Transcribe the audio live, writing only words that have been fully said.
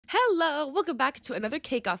Hello, welcome back to another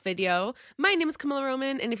cake off video. My name is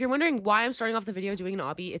khamilaroman, and if you're wondering why I'm starting off the video doing an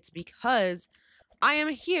obby, it's because I am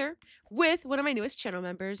here with one of my newest channel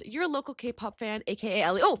members, your local K-pop fan, aka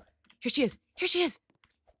Ellie. Oh, here she is. Here she is.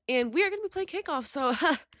 And we are gonna be playing cake off, so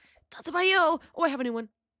that's about you. Oh, I have a new one.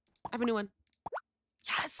 I have a new one.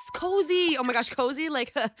 Yes, cozy. Oh my gosh, cozy,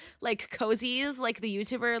 like like cozies, like the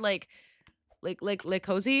YouTuber, like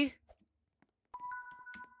cozy.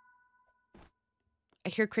 I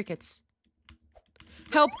hear crickets.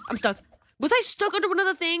 Help! I'm stuck. Was I stuck under one of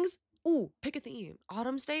the things? Ooh, pick a theme.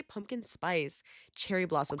 Autumn Day, pumpkin spice, cherry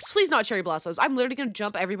blossoms. Please not cherry blossoms. I'm literally gonna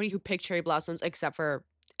jump everybody who picked cherry blossoms except for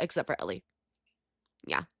Ellie.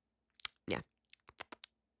 Yeah. Yeah.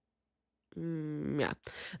 Yeah.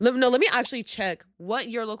 No, let me actually check what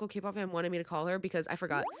your local K-pop fan wanted me to call her because I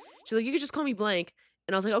forgot. She's like, you could just call me blank.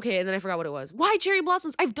 And I was like, okay, and then I forgot what it was. Why cherry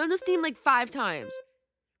blossoms? I've done this theme like 5 times.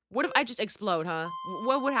 What if I just explode, huh?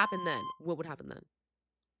 What would happen then? What would happen then?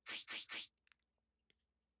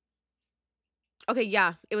 Okay,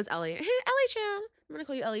 yeah, it was Ellie. Ellie-chan. I'm gonna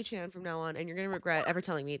call you Ellie-chan from now on, and you're gonna regret ever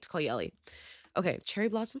telling me to call you Ellie. Okay, cherry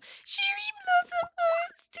blossom. Cherry blossom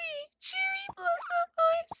iced tea. Cherry blossom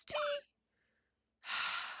iced tea.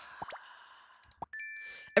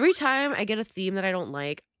 Every time I get a theme that I don't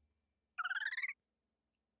like,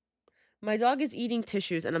 my dog is eating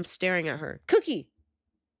tissues and I'm staring at her. Cookie,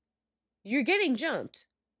 you're getting jumped.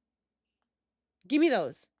 Give me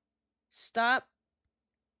those. Stop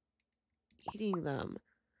eating them.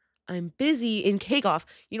 I'm busy in cake off.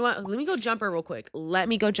 You know what? Let me go jump her real quick. Let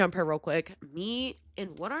me go jump her real quick. Me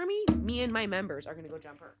and what army? Me and my members are gonna go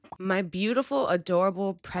jump her. My beautiful,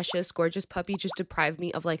 adorable, precious, gorgeous puppy just deprived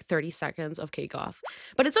me of like 30 seconds of cake off.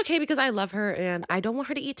 But it's okay because I love her and I don't want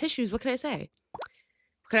her to eat tissues. What can I say?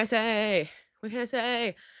 What can I say? What can I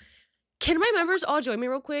say? Can my members all join me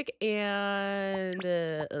real quick? And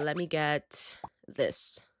let me get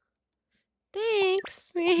this.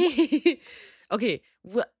 Thanks. Okay.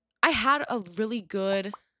 I had a really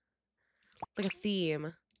good, like a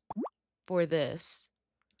theme for this,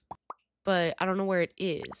 but I don't know where it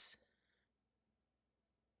is.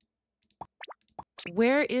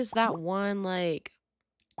 Where is that one, like,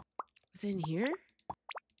 is it in here?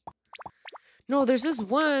 No, there's this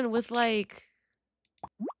one with like,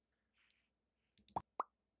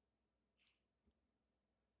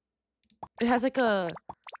 it has like a,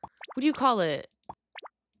 what do you call it?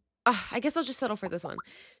 I guess I'll just settle for this one.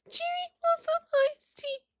 Cherry blossom iced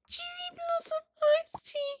tea. Cherry blossom iced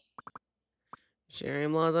tea. Cherry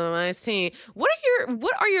blossom iced tea. What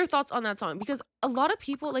are your thoughts on that song? Because a lot of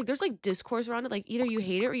people, like, there's like discourse around it. Like, either you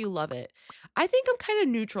hate it or you love it. I think I'm kind of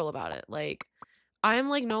neutral about it. Like, I'm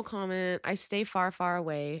like no comment. I stay far, far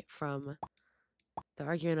away from the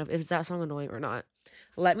argument of is that song annoying or not.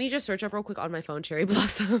 Let me just search up real quick on my phone, cherry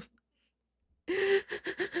blossom.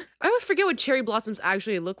 I always forget what cherry blossoms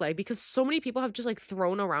actually look like because so many people have just like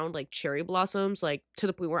thrown around like cherry blossoms like to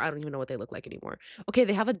the point where I don't even know what they look like anymore. Okay,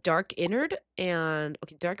 they have a dark innard and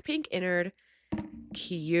okay, dark pink innard,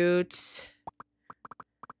 cuteness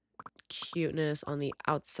on the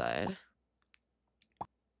outside.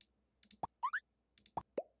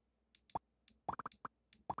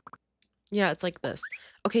 Yeah, it's like this.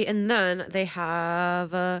 Okay, and then they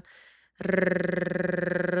have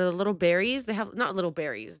little berries. They have not little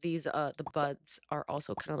berries. These the buds are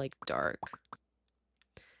also kind of like dark.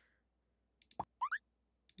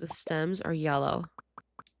 The stems are yellow.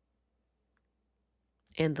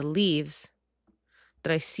 And the leaves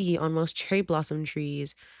that I see on most cherry blossom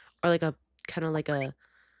trees are like a kind of like a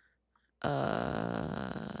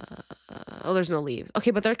oh, there's no leaves.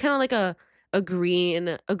 Okay, but they're kind of like a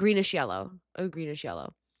greenish yellow. A greenish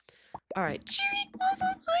yellow. All right. Cherry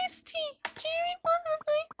blossom iced tea. Cherry blossom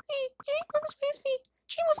iced tea. Cherry blossom iced tea.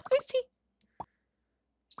 Cherry blossom iced tea.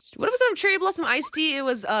 What if instead of cherry blossom iced tea, it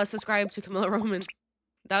was subscribe to khamilaroman?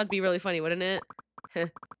 That would be really funny, wouldn't it?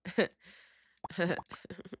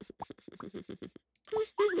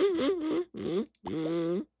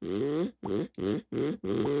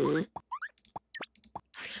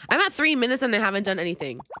 I'm at 3 minutes and I haven't done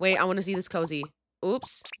anything. Wait, I want to see this cozy.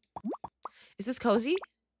 Oops. Is this cozy?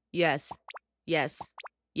 Yes. Yes.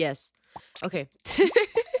 Yes. Okay.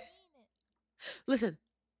 Listen.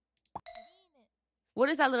 What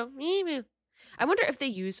is that little? I wonder if they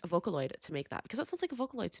use a Vocaloid to make that because that sounds like a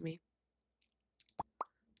Vocaloid to me.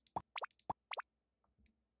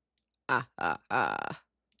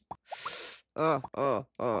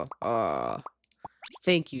 Oh.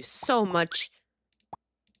 Thank you so much.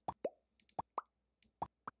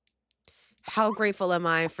 How grateful am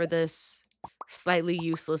I for this slightly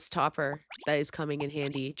useless topper that is coming in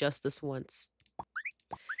handy just this once.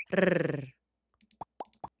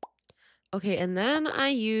 Okay, and then I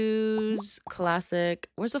use classic.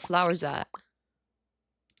 Where's the flowers at?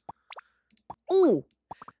 Ooh,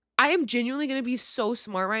 I am genuinely gonna be so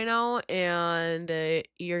smart right now, and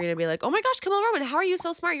you're gonna be like, "Oh my gosh, khamilaroman, how are you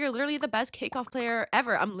so smart? You're literally the best cake-off player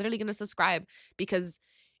ever." I'm literally gonna subscribe because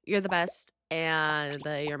you're the best, and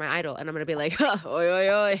you're my idol. And I'm gonna be like, "Oi,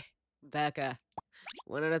 oi, oi, Becca,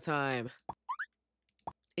 one at a time."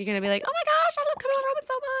 You're gonna be like, "Oh my gosh, I love khamilaroman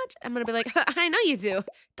so much." I'm gonna be like, "I know you do.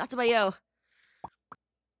 That's about you."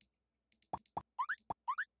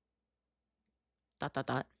 Dot dot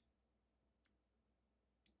dot.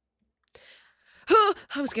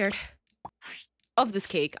 I'm scared of this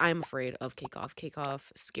cake. I'm afraid of cake off. Cake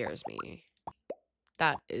off scares me.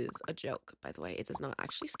 That is a joke, by the way. It does not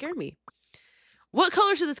actually scare me. What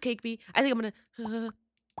color should this cake be? I think I'm gonna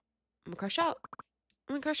crush out.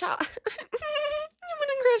 I'm gonna crush out. I'm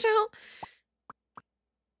gonna crush out.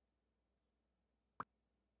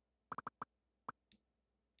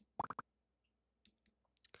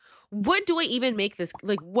 What do I even make this?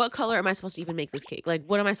 Like, what color am I supposed to even make this cake? Like,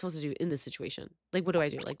 what am I supposed to do in this situation? Like, what do I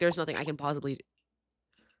do? Like, there's nothing I can possibly do.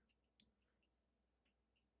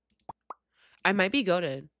 I might be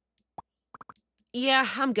goated. Yeah,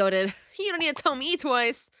 I'm goated. You don't need to tell me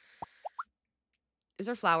twice. Is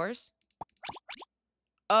there flowers?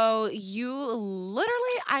 Oh, you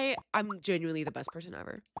literally, I'm genuinely the best person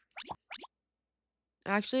ever.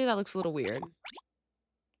 Actually, that looks a little weird.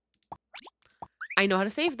 I know how to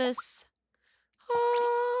save this.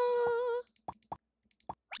 Ah.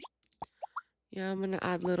 Yeah, I'm gonna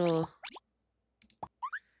add little...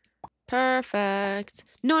 Perfect.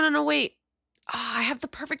 No, no, no, wait. Ah, I have the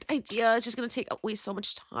perfect idea. It's just gonna take away so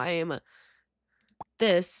much time.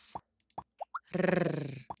 This.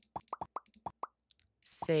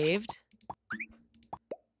 Saved.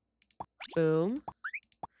 Boom.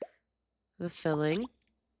 The filling.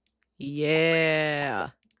 Yeah.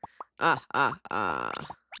 Ah, ah, ah.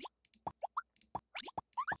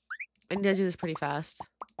 I need to do this pretty fast.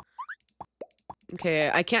 Okay,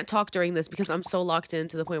 I can't talk during this because I'm so locked in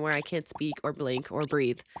to the point where I can't speak or blink or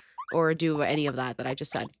breathe or do any of that I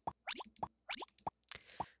just said.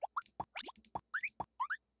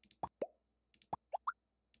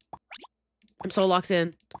 I'm so locked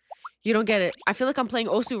in. You don't get it. I feel like I'm playing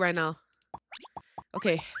Osu right now.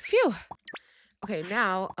 Okay, phew. Okay,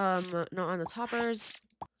 now, no, on the toppers.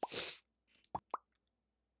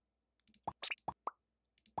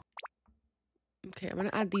 Okay, I'm gonna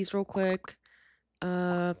add these real quick.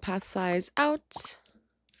 Path size out.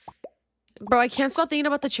 Bro, I can't stop thinking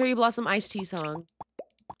about the Cherry Blossom Iced Tea song.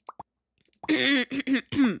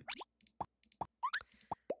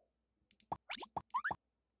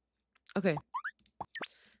 Okay.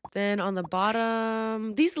 Then on the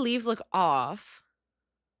bottom, these leaves look off.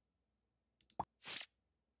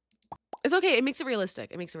 It's okay. It makes it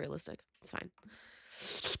realistic. It makes it realistic. It's fine.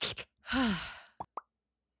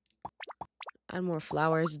 Add more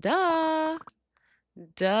flowers. Duh.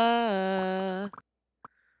 Duh.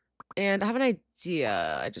 And I have an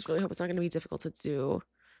idea. I just really hope it's not going to be difficult to do.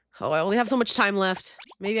 Oh, I only have so much time left.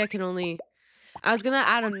 Maybe I can only... I was going to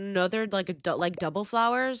add another, like double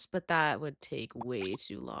flowers, but that would take way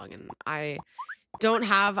too long. And I don't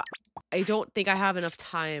think I have enough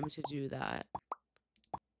time to do that.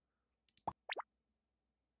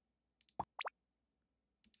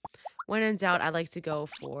 When in doubt, I like to go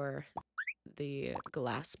for the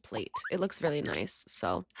glass plate. It looks really nice,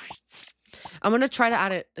 so I'm gonna try to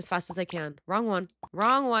add it as fast as I can. Wrong one.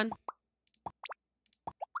 Wrong one.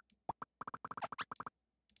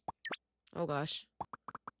 Oh gosh.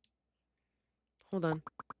 Hold on.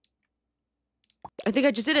 I think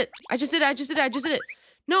I just did it. I just did it. I just did it. I just did it.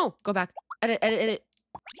 No. Go back. Edit, edit, edit.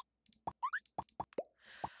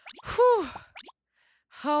 Whew.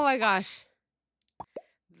 Oh my gosh.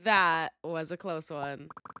 That was a close one.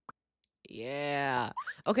 Yeah.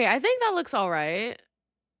 Okay, I think that looks all right.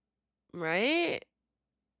 Right?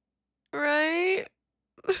 Right?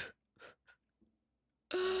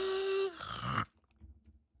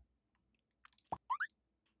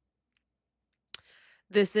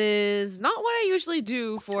 This is not what I usually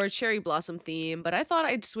do for a cherry blossom theme, but I thought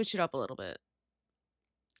I'd switch it up a little bit.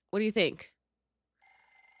 What do you think?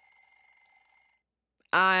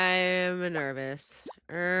 I'm nervous.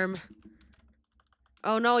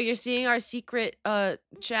 Oh no, you're seeing our secret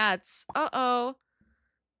chats. Uh-oh.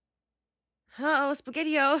 Uh-oh,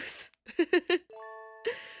 SpaghettiOs.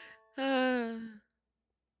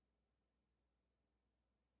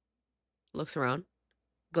 Looks around.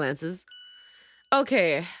 Glances.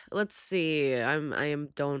 Okay, let's see.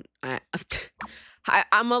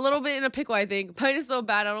 I'm a little bit in a pickle, I think. Mine is so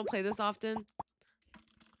bad. I don't play this often.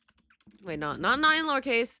 Wait, no, not 9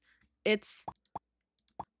 lowercase. It's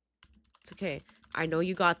okay. I know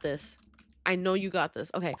you got this. I know you got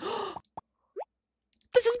this. Okay.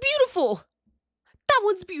 This is beautiful. That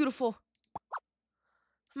one's beautiful.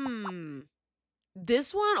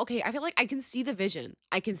 This one, okay, I feel like I can see the vision.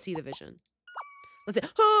 I can see the vision. Let's see.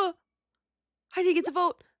 Oh, I didn't get to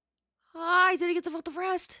vote. I didn't get to vote the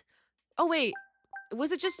rest. Oh, wait.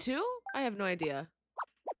 Was it just 2? I have no idea.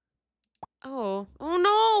 Oh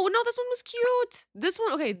no, this one was cute. This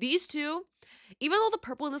one, okay, these 2, even though the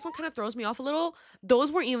purple in this one kind of throws me off a little,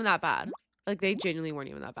 those weren't even that bad. Like, they genuinely weren't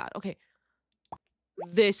even that bad. Okay.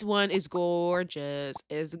 This one is gorgeous.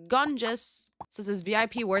 Is gorgeous. So is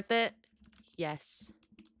VIP worth it? Yes.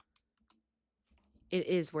 It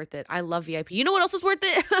is worth it. I love VIP. You know what else is worth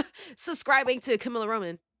it? Subscribing to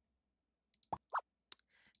khamilaroman.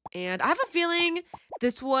 And I have a feeling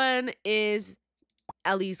this one is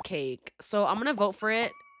Ellie's cake. So I'm going to vote for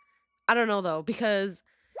it. I don't know, though, because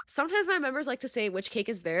sometimes my members like to say which cake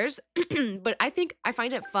is theirs. But I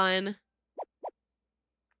find it fun.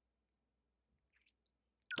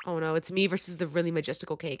 Oh, no, it's me versus the really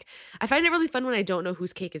majestical cake. I find it really fun when I don't know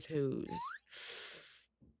whose cake is whose.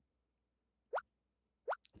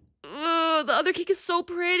 Ugh, the other cake is so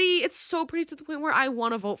pretty. It's so pretty to the point where I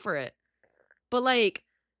want to vote for it. But, like,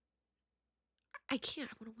 I can't.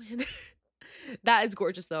 I want to win. That is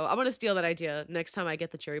gorgeous, though. I'm going to steal that idea next time I get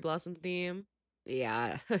the cherry blossom theme.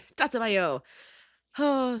 Yeah. Tatabayo.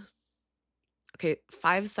 Okay,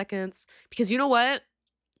 5 seconds. Because you know what?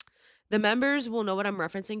 The members will know what I'm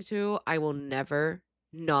referencing to. I will never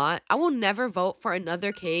vote for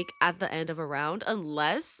another cake at the end of a round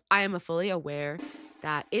unless I am fully aware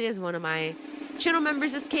that it is one of my channel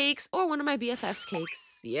members' cakes or one of my BFF's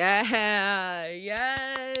cakes. Yeah,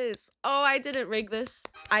 yes. Oh, I didn't rig this.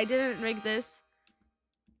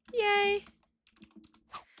 Yay.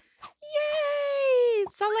 Yay,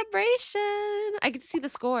 celebration. I get to see the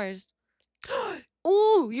scores.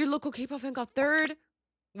 Oh, your local K-pop fan got 3rd.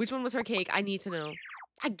 Which one was her cake? I need to know.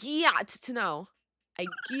 I got to know. I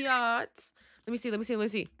got. Let me see.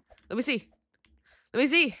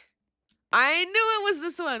 I knew it was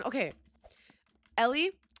this one. Okay.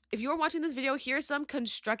 Ellie, if you are watching this video, here's some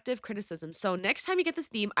constructive criticism. So next time you get this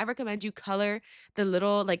theme, I recommend you color the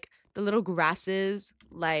little grasses,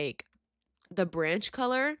 like the branch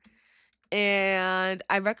color. And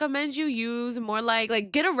I recommend you use more like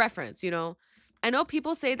get a reference, you know. I know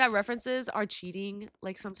people say that references are cheating,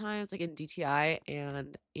 like sometimes, like in DTI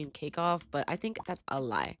and in Cake Off, but I think that's a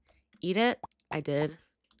lie. Eat it. I did.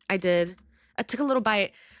 I took a little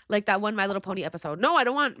bite, like that one My Little Pony episode. No, I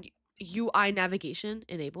don't want UI navigation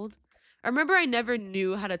enabled. I remember I never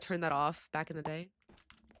knew how to turn that off back in the day.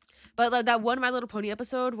 But like that one My Little Pony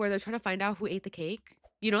episode where they're trying to find out who ate the cake.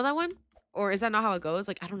 You know that one? Or is that not how it goes?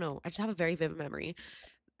 Like, I don't know. I just have a very vivid memory.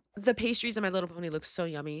 The pastries in My Little Pony look so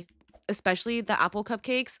yummy. Especially the apple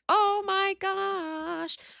cupcakes. Oh my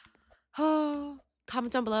gosh. Oh,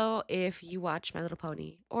 comment down below if you watch My Little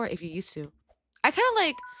Pony or if you used to. I kind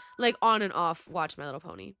of like on and off watch My Little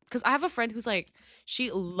Pony because I have a friend who's like,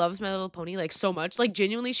 she loves My Little Pony like so much. Like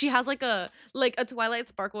genuinely, she has like a Twilight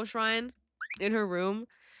Sparkle shrine in her room.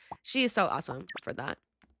 She is so awesome for that.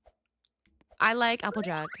 I like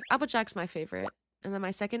Applejack. Applejack's my favorite. And then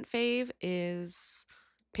my second fave is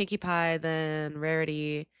Pinkie Pie, then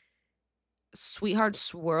Rarity, Sweetheart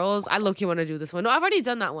Swirls. I low-key want to do this one. No, I've already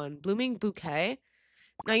done that one. Blooming Bouquet.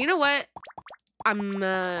 Now, you know what? I'm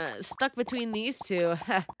stuck between these two.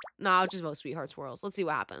 No, I'll just vote Sweetheart Swirls. Let's see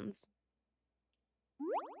what happens.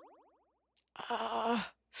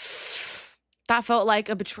 That felt like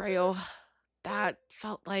a betrayal. That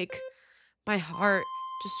felt like my heart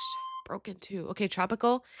just broke in two. Okay,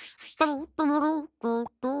 tropical.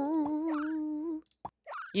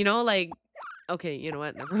 You know, like, okay, you know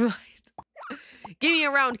what? Never mind. Give me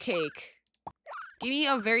a round cake. Give me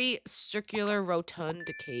a very circular, rotund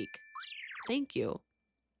cake. Thank you.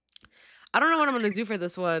 I don't know what I'm going to do for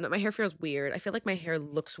this one. My hair feels weird. I feel like my hair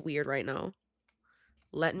looks weird right now.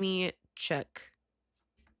 Let me check.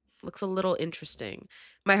 Looks a little interesting.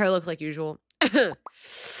 My hair looks like usual.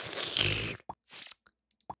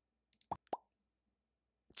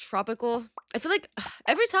 Tropical. I feel like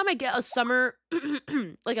every time I get a summer,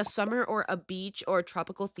 like a summer or a beach or a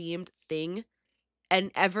tropical themed thing,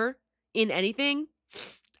 and ever in anything,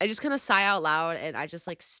 I just kind of sigh out loud and I just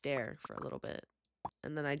like stare for a little bit.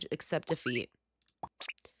 And then I accept defeat.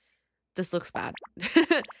 This looks bad.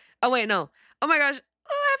 Oh, wait, no. Oh my gosh.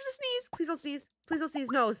 Oh, I have to sneeze. Please don't sneeze. Please don't sneeze.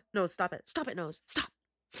 Nose. Nose. Stop it. Stop it, nose. Stop.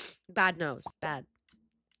 Bad nose. Bad.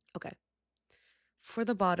 Okay. for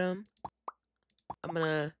the bottom, I'm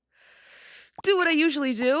gonna do what I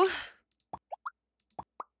usually do.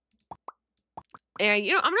 And,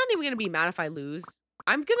 you know, I'm not even gonna be mad if I lose.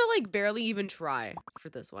 I'm gonna, like, barely even try for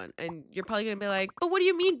this one. And you're probably gonna be like, but what do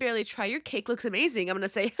you mean barely try? Your cake looks amazing. I'm gonna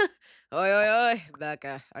say, oi, oi, oi,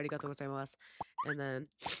 Becca, arigato gozaimasu. And then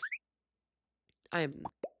I'm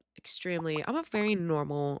a very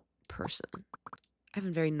normal person. I have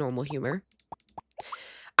a very normal humor.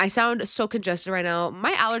 I sound so congested right now.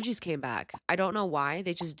 My allergies came back. I don't know why.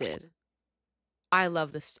 They just did. I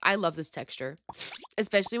love this. I love this texture,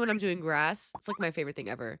 especially when I'm doing grass. It's like my favorite thing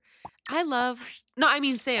ever. No, I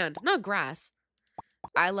mean sand, not grass.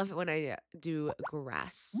 I love it when I do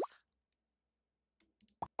grass.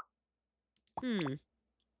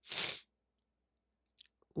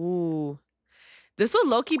 Ooh. This would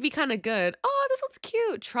low-key be kind of good. Oh, this one's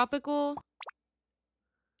cute. Tropical.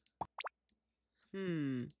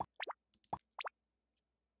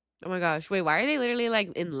 Oh my gosh. Wait, why are they literally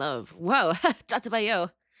like in love? Whoa.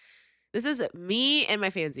 Chatabayo. This is me and my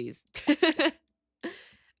fancies.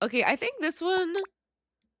 Okay, I think this one.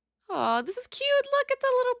 Oh, this is cute. Look at the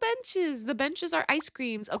little benches. The benches are ice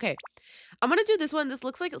creams. Okay, I'm gonna do this one. This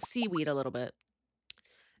looks like seaweed a little bit.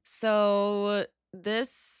 So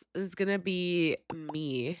this is gonna be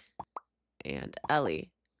me and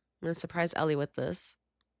Ellie. I'm gonna surprise Ellie with this.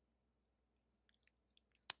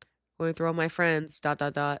 I'm gonna throw my friends. Dot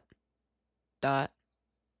dot dot dot.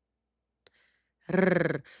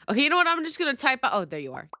 Rrr. Okay, you know what? I'm just gonna type out. Oh, there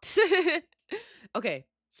you are. Okay.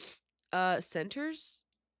 Centers.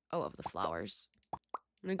 Oh, of the flowers. I'm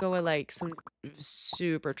gonna go with like some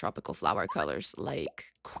super tropical flower colors, like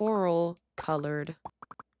coral colored.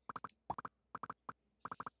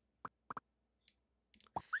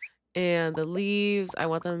 And the leaves, I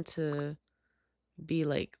want them to be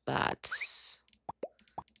like that.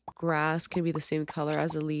 Grass can be the same color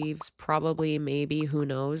as the leaves. Probably, maybe, who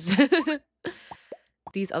knows?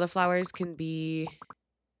 These other flowers can be,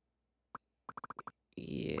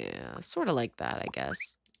 yeah, sort of like that, I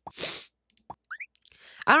guess.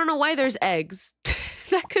 I don't know why there's eggs.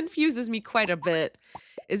 That confuses me quite a bit.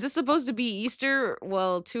 Is this supposed to be Easter?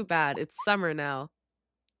 Well, too bad. It's summer now.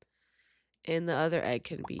 And the other egg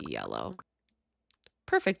can be yellow.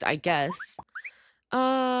 Perfect, I guess.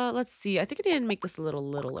 Let's see. I think I need to make this a little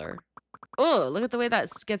littler. Oh, look at the way that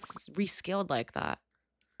gets rescaled like that.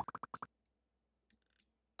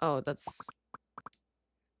 Oh, that's...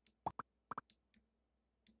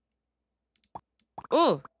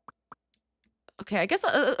 Oh! Okay, I guess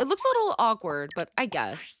it looks a little awkward, but I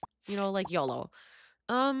guess. You know, like YOLO.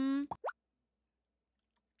 I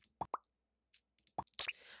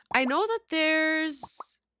know that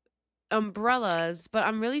there's umbrellas, but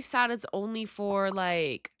I'm really sad it's only for,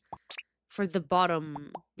 like, for the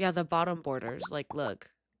bottom. Yeah, the bottom borders. Like, look.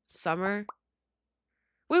 Summer.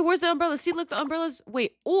 Wait, where's the umbrella? See, look, the umbrellas.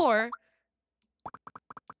 Wait, or...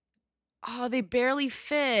 Oh, they barely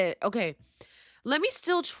fit. Okay. Let me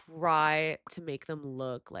still try to make them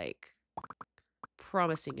look, like,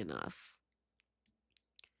 promising enough.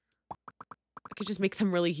 I could just make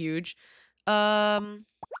them really huge.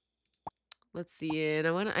 Let's see. And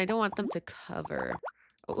I don't want them to cover.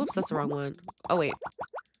 Oh, oops, that's the wrong one. Oh, wait.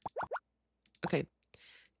 Okay.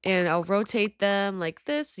 And I'll rotate them like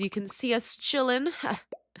this so you can see us chilling.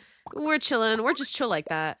 We're chilling. We're just chill like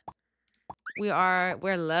that. We're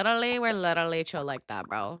literally chill like that,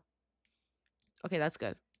 bro. Okay, that's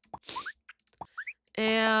good.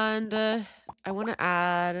 And I want to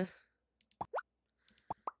add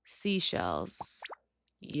seashells.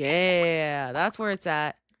 Yeah, that's where it's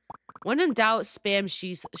at. When in doubt, spam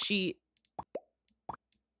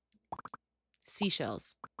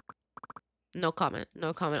seashells. No comment.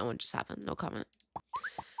 No comment on what just happened. No comment.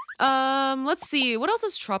 Let's see. What else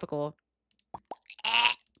is tropical?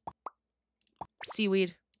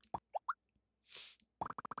 Seaweed.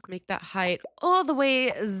 Make that height all the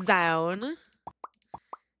way down.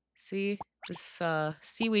 See? This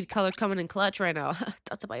seaweed color coming in clutch right now.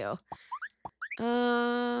 Tatsubayo.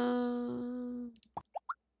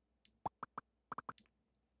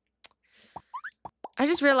 I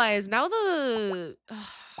just realized now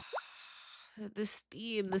this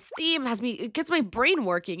theme has me, it gets my brain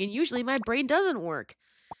working, and usually my brain doesn't work.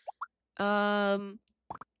 I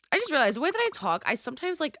just realized the way that I talk, I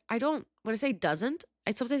sometimes like, when I say doesn't,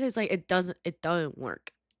 I sometimes it's like, it doesn't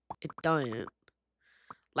work. It doesn't.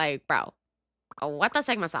 Like, bro, what the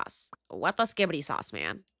Sigma sauce? What the skibbity sauce,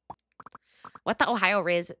 man? What the Ohio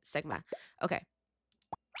Riz Sigma? Okay.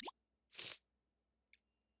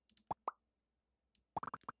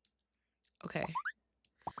 Okay.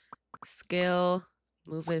 Scale,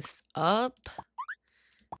 move this up.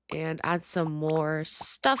 And add some more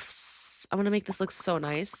stuffs. I'm gonna make this look so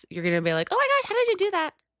nice. You're gonna be like, oh my gosh, how did you do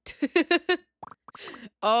that?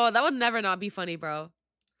 Oh, that would never not be funny, bro.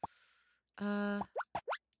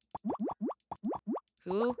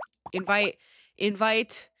 Who?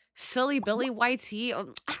 Invite Silly Billy YT. I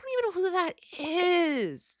don't even know who that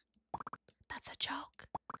is. That's a joke.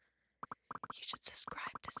 You should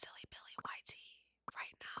subscribe to Silly Billy YT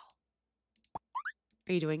right now.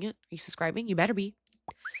 Are you doing it? Are you subscribing? You better be.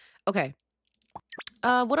 Okay.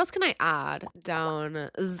 What else can I add down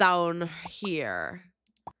here?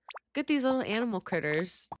 Get these little animal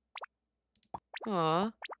critters.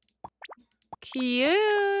 Aw.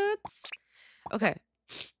 Cute. Okay.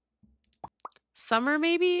 Summer,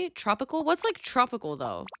 maybe? Tropical? What's like tropical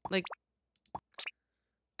though? Like,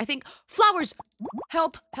 I think flowers.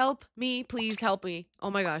 Help me, please help me.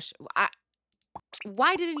 Oh my gosh.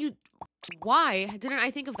 Why didn't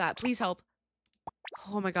I think of that? Please help.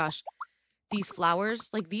 Oh my gosh. These flowers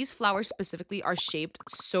specifically are shaped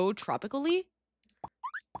so tropically.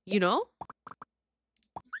 You know?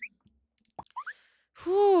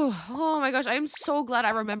 Whew. Oh my gosh. I am so glad I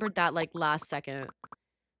remembered that like last second.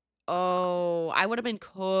 Oh, I would have been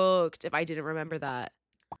cooked if I didn't remember that.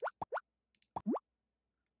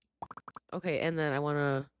 Okay, and then I want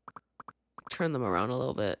to turn them around a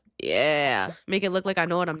little bit. Yeah. Make it look like I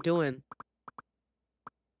know what I'm doing.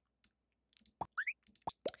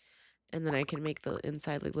 And then I can make the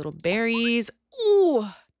inside like little berries. Ooh,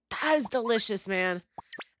 that is delicious, man.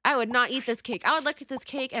 I would not eat this cake. I would look at this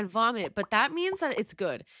cake and vomit, but that means that it's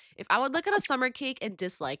good. If I would look at a summer cake and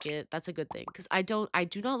dislike it, that's a good thing. Because I do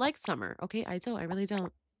not like summer. Okay, I really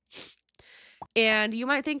don't. And you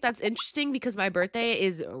might think that's interesting because my birthday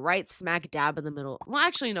is right smack dab in the middle. Well,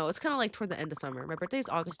 actually, no, it's kind of like toward the end of summer. My birthday is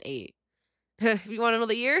August 8th. If you want to know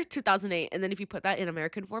the year, 2008. And then if you put that in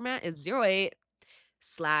American format, it's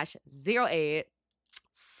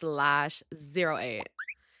 08/08/08.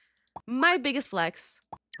 My biggest flex.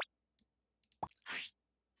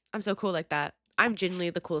 I'm so cool like that. I'm genuinely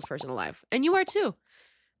the coolest person alive. And you are too.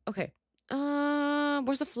 Okay.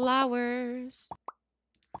 Where's the flowers?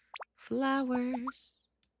 Flowers.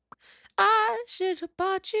 I should have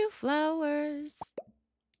bought you flowers.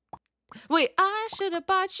 Wait, I should have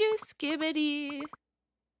bought you skibbity.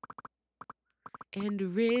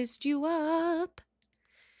 And raised you up.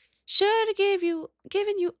 Should have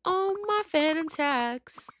given you all my phantom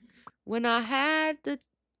tax when I had the.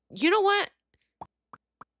 You know what?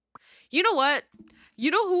 You know what?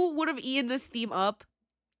 You know who would have eaten this theme up?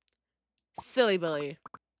 Silly Billy.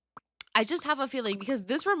 I just have a feeling because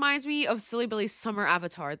this reminds me of Silly Billy's summer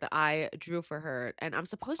avatar that I drew for her. And I'm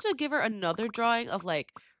supposed to give her another drawing of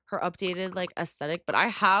like her updated like aesthetic. But I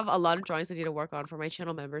have a lot of drawings I need to work on for my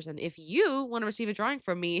channel members. And if you want to receive a drawing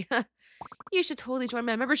from me, you should totally join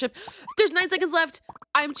my membership. There's 9 seconds left.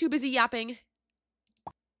 I'm too busy yapping.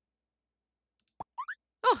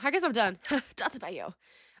 Oh, I guess I'm done. That's about you.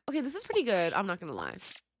 Okay, this is pretty good. I'm not gonna lie.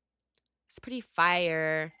 It's pretty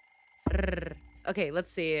fire. Okay,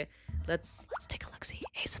 let's see. Let's take a look. See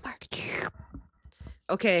ASMR.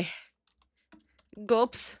 Okay.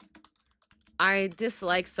 Gulps. I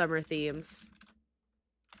dislike summer themes.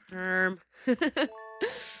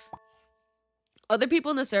 Other people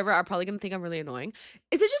in the server are probably gonna think I'm really annoying.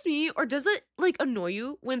 Is it just me, or does it like annoy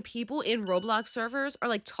you when people in Roblox servers are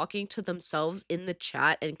like talking to themselves in the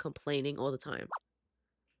chat and complaining all the time?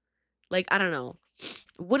 Like, I don't know.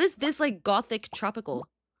 What is this like gothic tropical?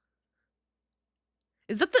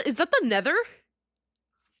 Is that the nether?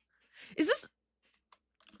 Is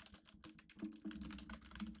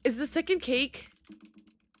the second cake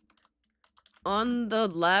on the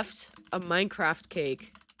left a Minecraft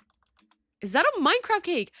cake? Is that a Minecraft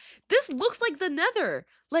cake? This looks like the nether.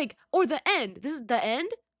 Like, or the end. This is the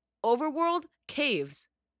end? Overworld caves.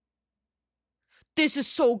 This is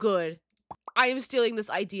so good. I am stealing this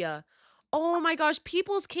idea. Oh my gosh,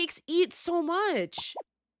 people's cakes eat so much.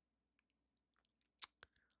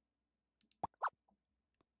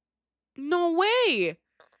 No way.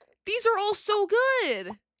 These are all so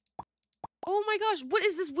good. Oh my gosh, what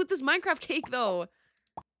is this with this Minecraft cake though?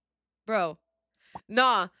 Bro.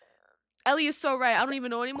 Nah. Ellie is so right. I don't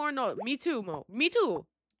even know anymore. No, me too, Mo. Me too.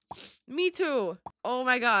 Me too. Oh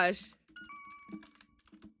my gosh.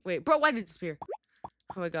 Wait, bro, why did it disappear?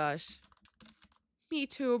 Oh my gosh. Me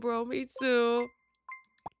too, bro. Me too.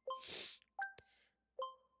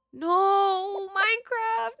 No,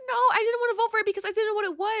 Minecraft. No, I didn't want to vote for it because I didn't know what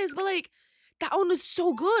it was. But like, that one was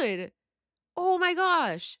so good. Oh my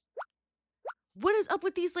gosh. What is up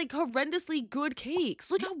with these like horrendously good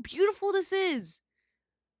cakes? Look how beautiful this is.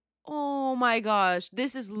 Oh my gosh.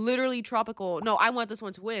 This is literally tropical. No, I want this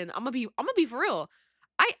one to win. I'm gonna be for real.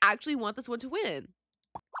 I actually want this one to win.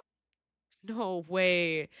 No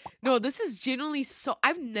way. No, this is genuinely so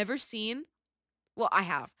I've never seen, well, I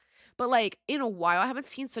have. But like in a while I haven't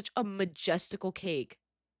seen such a majestical cake.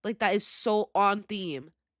 Like that is so on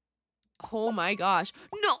theme. Oh my gosh.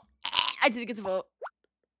 No. I didn't get to vote.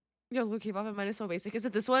 Yo, look, K-pop and mine is so basic. Is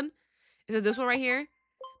it this one? Is it this one right here?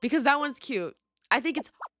 Because that one's cute. I think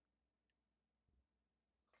it's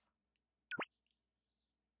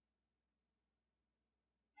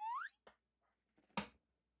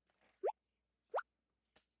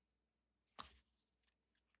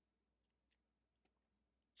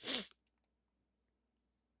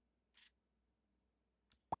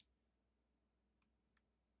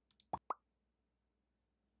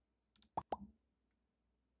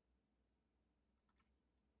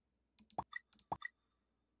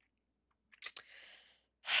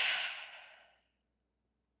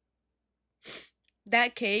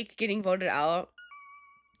that cake getting voted out.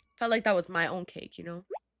 Felt like that was my own cake, you know?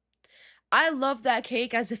 I love that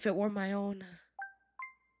cake as if it were my own.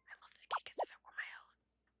 I love that cake as if it were my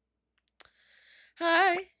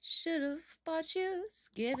own. I should have bought you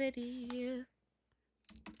skibbity.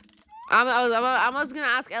 I was gonna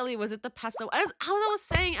ask Ellie, was it the pesto? As I was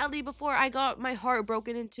saying, Ellie, before I got my heart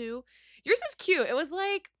broken in two. Yours is cute. It was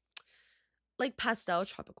like pastel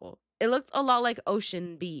tropical. It looked a lot like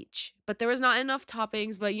Ocean Beach, but there was not enough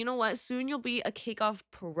toppings. But you know what? Soon you'll be a Cake Off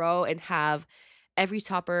pro and have every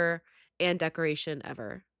topper and decoration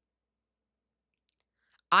ever.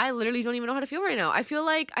 I literally don't even know how to feel right now. I feel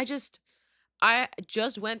like I just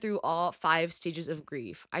went through all 5 stages of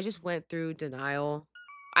grief. I just went through denial.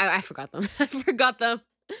 I forgot them. I forgot them.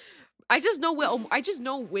 I just know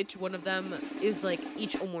which one of them is like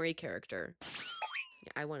each Omori character.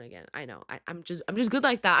 Yeah, I won again. I know. I'm just good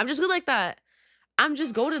like that. I'm just good like that. I'm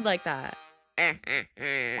just goated like that.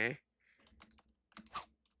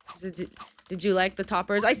 Did you like the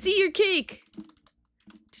toppers? I see your cake.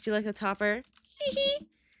 Did you like the topper?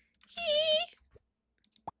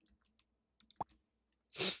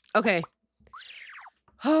 Okay.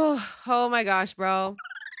 Oh my gosh, bro.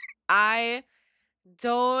 I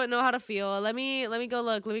don't know how to feel. Let me go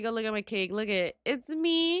look. Let me go look at my cake. Look at it. It's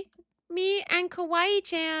me. Me and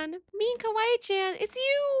Kawaii-chan. Me and Kawaii-chan. It's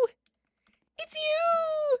you. It's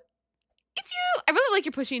you. It's you. I really like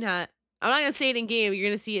your pushing hat. I'm not going to say it in game. You're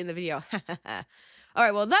going to see it in the video. All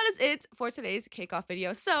right. Well, that is it for today's cake off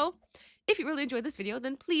video. So if you really enjoyed this video,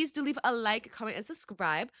 then please do leave a like, comment, and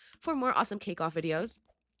subscribe for more awesome cake off videos.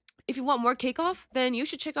 If you want more cake off, then you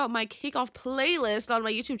should check out my cake off playlist on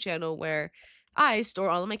my YouTube channel where I store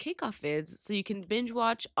all of my cake off vids so you can binge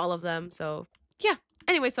watch all of them. So yeah.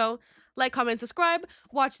 Anyway, so like, comment, subscribe,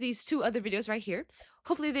 watch these 2 other videos right here.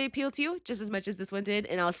 Hopefully they appeal to you just as much as this one did,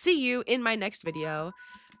 and I'll see you in my next video.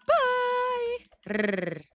 Bye!